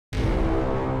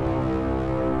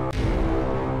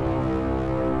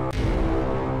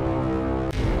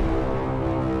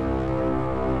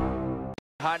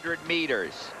100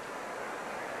 meters.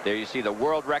 There you see the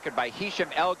world record by Hisham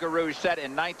El Guerrouj, set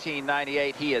in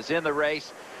 1998. He is in the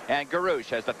race, and Guerrouj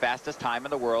has the fastest time in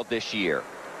the world this year.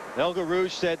 El Guerrouj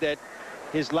said that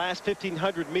his last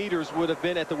 1,500 meters would have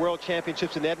been at the World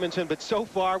Championships in Edmonton, but so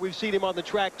far we've seen him on the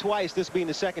track twice, this being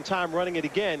the second time running it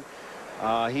again.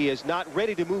 He is not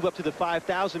ready to move up to the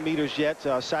 5,000 meters yet,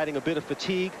 citing a bit of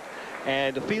fatigue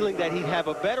and a feeling that he'd have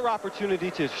a better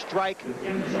opportunity to strike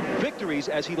victories,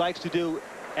 as he likes to do,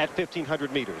 at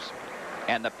 1,500 meters.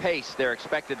 And the pace they're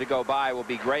expected to go by will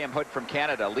be Graham Hood from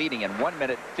Canada, leading in 1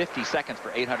 minute 50 seconds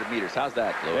for 800 meters. How's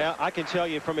that, Lewis? Yeah, I can tell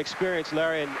you from experience,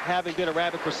 Larry, and having been a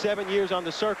rabbit for 7 years on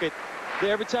the circuit,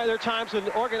 every time there are times when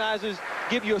organizers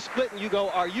give you a split and you go,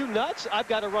 are you nuts? I've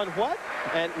got to run what?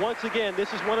 And once again,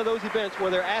 this is one of those events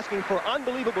where they're asking for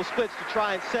unbelievable splits to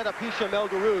try and set up Hisham El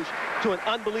Guerrouj to an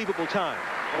unbelievable time.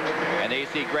 And there you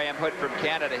see Graham Hood from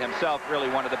Canada himself, really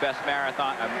one of the best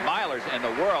marathon milers in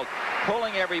the world,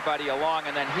 pulling everybody along,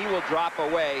 and then he will drop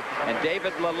away. And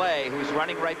David Lele, who's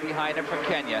running right behind him from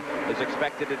Kenya, is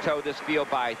expected to tow this field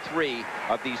by 3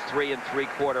 of these 3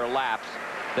 3/4 laps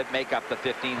that make up the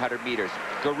 1,500 meters.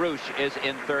 Guerrouj is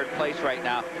in 3rd place right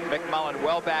now. McMullen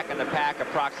well back in the pack,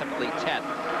 approximately 10th.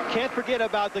 Can't forget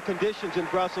about the conditions in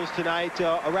Brussels tonight.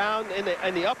 Around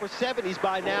in the upper 70s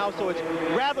by now, so it's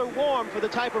rather warm for the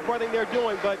type of running they're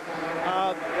doing, but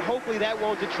hopefully that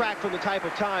won't detract from the type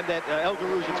of time that El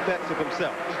Guerrouj expects of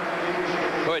himself.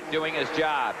 Hood doing his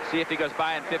job. See if he goes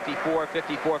by in 54,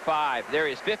 54.5. There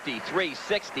he is,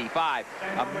 53.65.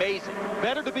 Amazing.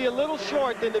 Better to be a little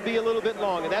short than to be a little bit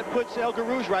long, and that puts El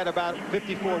Guerrouj right about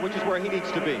 54, which is where he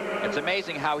needs to be. It's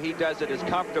amazing how he does it as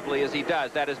comfortably as he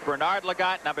does. That is Bernard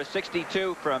Lagat, number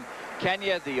 62 from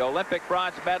Kenya, the Olympic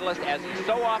bronze medalist, as he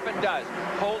so often does,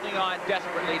 holding on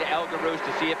desperately to El Guerrouj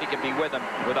to see if he can be with him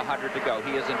with 100 to go.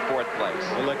 He is in 4th place.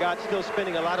 Well, Lagat's still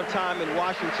spending a lot of time in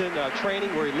Washington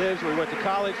training, where he lives, where he went to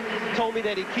college. Told me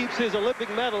that he keeps his Olympic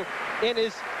medal in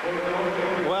his,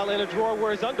 well, in a drawer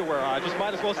where his underwear are. I just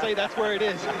might as well say that's where it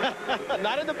is.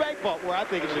 Not in the bank vault where I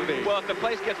think it should be. Well, if the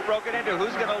place gets broken into,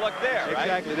 who's going to look there, right?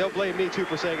 Exactly. They'll blame me, too,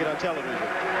 for saying it on television.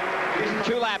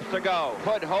 2 laps to go.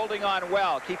 Hood holding on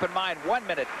well. Keep in mind, 1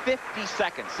 minute 50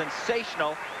 seconds.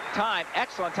 Sensational time.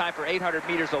 Excellent time for 800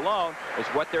 meters alone is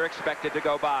what they're expected to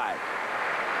go by.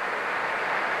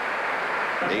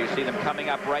 There you see them coming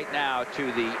up right now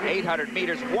to the 800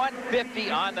 meters,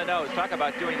 150 on the nose. Talk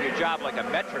about doing your job like a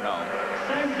metronome.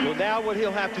 Well, now what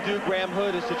he'll have to do, Graham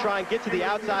Hood, is to try and get to the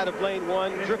outside of lane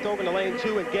 1, drift over to lane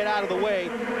 2, and get out of the way,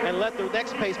 and let the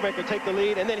next pacemaker take the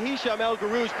lead. And then Hisham El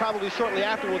Guerrouj probably shortly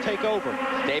after will take over.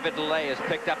 David Lele has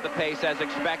picked up the pace as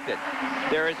expected.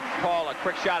 There is Paul, a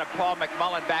quick shot of Paul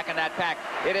McMullen back in that pack.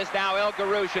 It is now El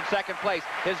Guerrouj in 2nd place.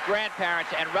 His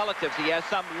grandparents and relatives, he has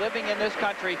some living in this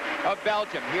country of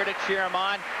Belgium, here to cheer him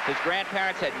on. His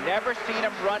grandparents had never seen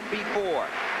him run before.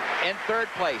 In 3rd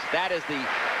place, that is the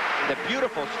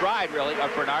beautiful stride, really,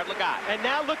 of Bernard Lagat. And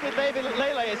now look at David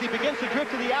Lele as he begins to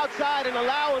drift to the outside and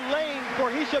allow a lane for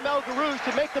Hisham El Guerrouj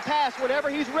to make the pass whenever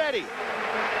he's ready.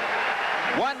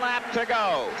 1 lap to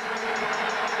go.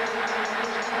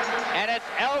 And it's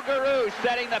El Guerrouj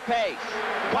setting the pace,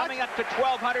 coming up to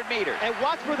 1,200 meters. And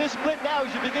watch for this split now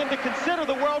as you begin to consider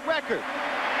the world record.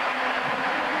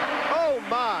 Oh,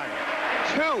 my.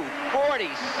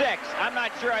 2:46. I'm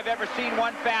not sure I've ever seen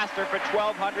one faster for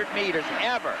 1,200 meters,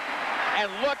 ever. And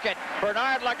look at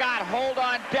Bernard Lagat hold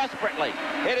on desperately.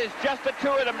 It is just the 2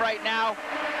 of them right now.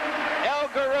 El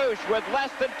Guerrouj with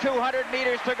less than 200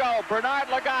 meters to go. Bernard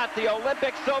Lagat, the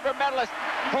Olympic silver medalist,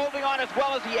 holding on as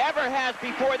well as he ever has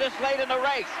before this late in the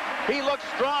race. He looks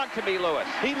strong to me, Lewis.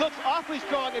 He looks awfully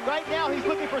strong, and right now he's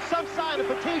looking for some sign of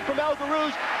fatigue from El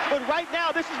Guerrouj. But right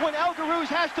now, this is when El Guerrouj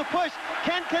has to push.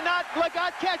 Cannot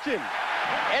Lagat catch him?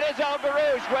 It is El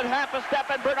Guerrouj with half a step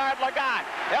and Bernard Lagat.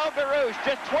 El Guerrouj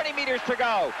just 20 meters to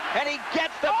go, and he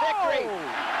gets the victory.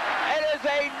 It is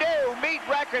a new meet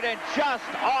record and just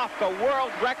off the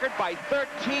world record by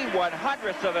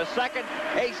 13/100ths of a second.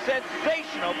 A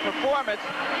sensational performance.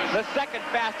 The 2nd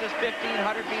fastest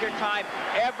 1,500 meter time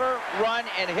ever run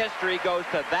in history goes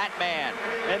to that man.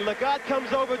 And Lagat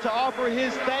comes over to offer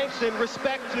his thanks and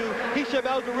respect to Hisham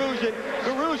El Guerrouj. And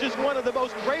Guerrouj is one of the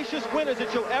most gracious winners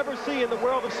that you'll ever see in the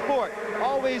world of sport.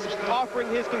 Always offering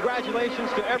his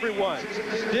congratulations to everyone.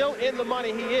 Still in the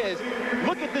money he is.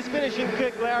 Look at this finishing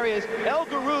kick, Larry, as El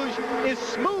Guerrouj is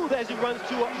smooth as he runs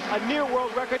to a near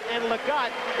world record, and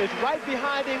Lagat is right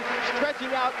behind him,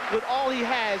 stretching out with all he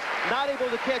has, not able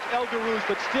to catch El Guerrouj,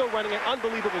 but still running an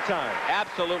unbelievable time.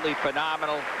 Absolutely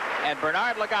phenomenal. And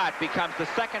Bernard لاغات becomes the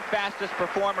second fastest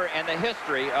performer in the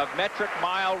history of metric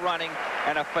mile running,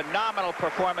 and a phenomenal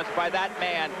performance by that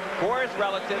man for his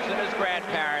relatives and his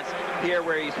grandparents here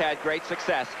where he's had great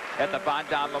success at the Van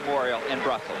Damme Memorial in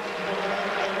Brussels.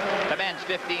 The men's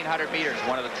 1,500 meters,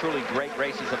 one of the truly great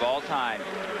races of all time.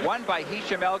 Won by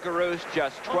Hisham El Garouche,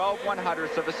 just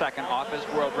 12/100ths of a second off his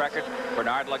world record.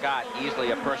 Bernard لاغات,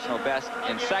 easily a personal best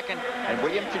in second. And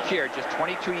William Tchir, just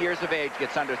 22 years of age,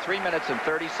 gets under 3 minutes and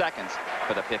 30 seconds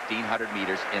for the 1,500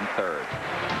 meters in third.